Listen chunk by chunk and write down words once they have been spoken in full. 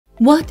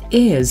What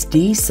is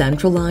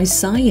decentralized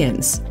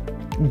science?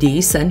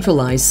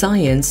 Decentralized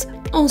science,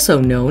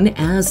 also known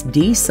as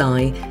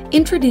DeSci,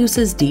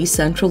 introduces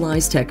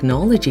decentralized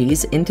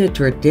technologies into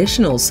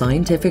traditional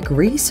scientific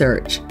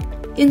research.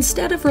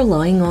 Instead of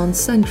relying on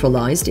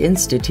centralized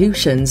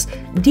institutions,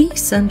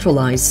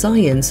 decentralized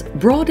science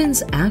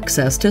broadens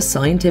access to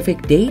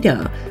scientific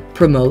data,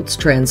 promotes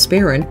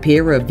transparent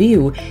peer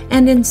review,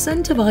 and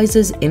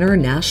incentivizes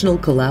international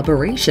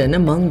collaboration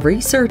among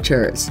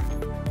researchers.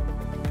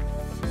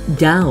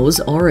 DAOs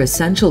are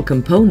essential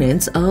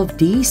components of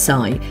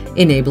DeSci,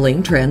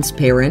 enabling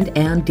transparent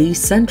and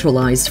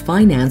decentralized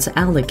finance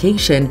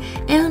allocation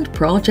and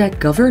project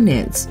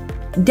governance.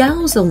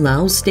 DAOs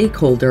allow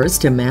stakeholders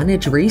to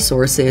manage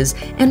resources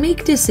and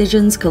make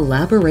decisions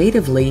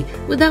collaboratively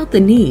without the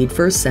need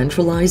for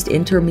centralized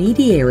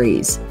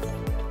intermediaries.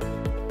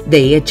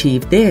 They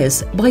achieve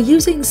this by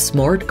using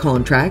smart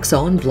contracts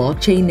on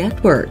blockchain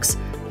networks.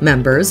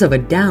 Members of a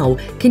DAO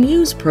can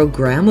use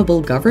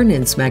programmable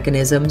governance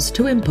mechanisms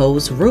to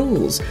impose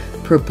rules,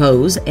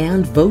 propose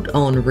and vote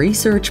on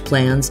research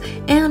plans,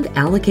 and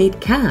allocate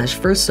cash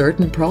for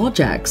certain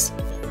projects.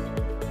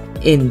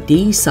 In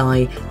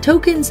DeSci,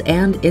 tokens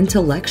and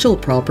intellectual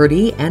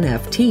property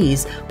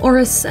 (NFTs) are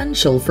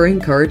essential for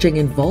encouraging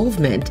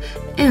involvement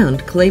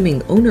and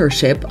claiming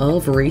ownership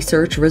of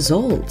research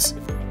results.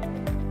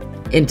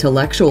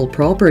 Intellectual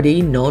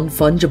property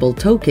non-fungible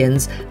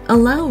tokens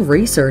allow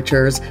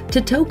researchers to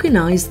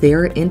tokenize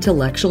their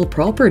intellectual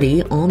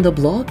property on the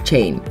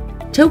blockchain.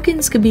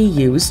 Tokens can be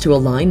used to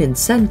align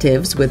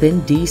incentives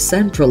within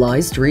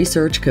decentralized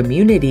research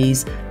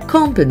communities,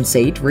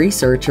 compensate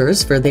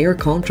researchers for their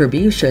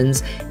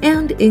contributions,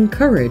 and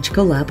encourage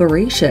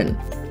collaboration.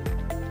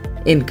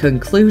 In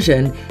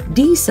conclusion,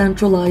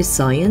 decentralized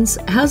science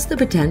has the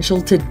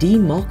potential to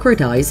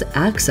democratize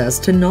access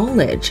to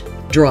knowledge,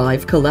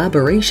 drive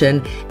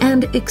collaboration,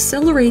 and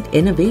accelerate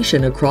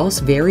innovation across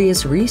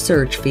various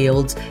research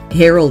fields,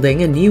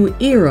 heralding a new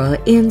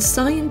era in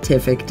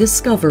scientific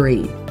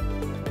discovery.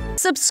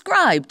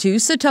 Subscribe to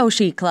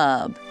Satoshi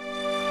Club.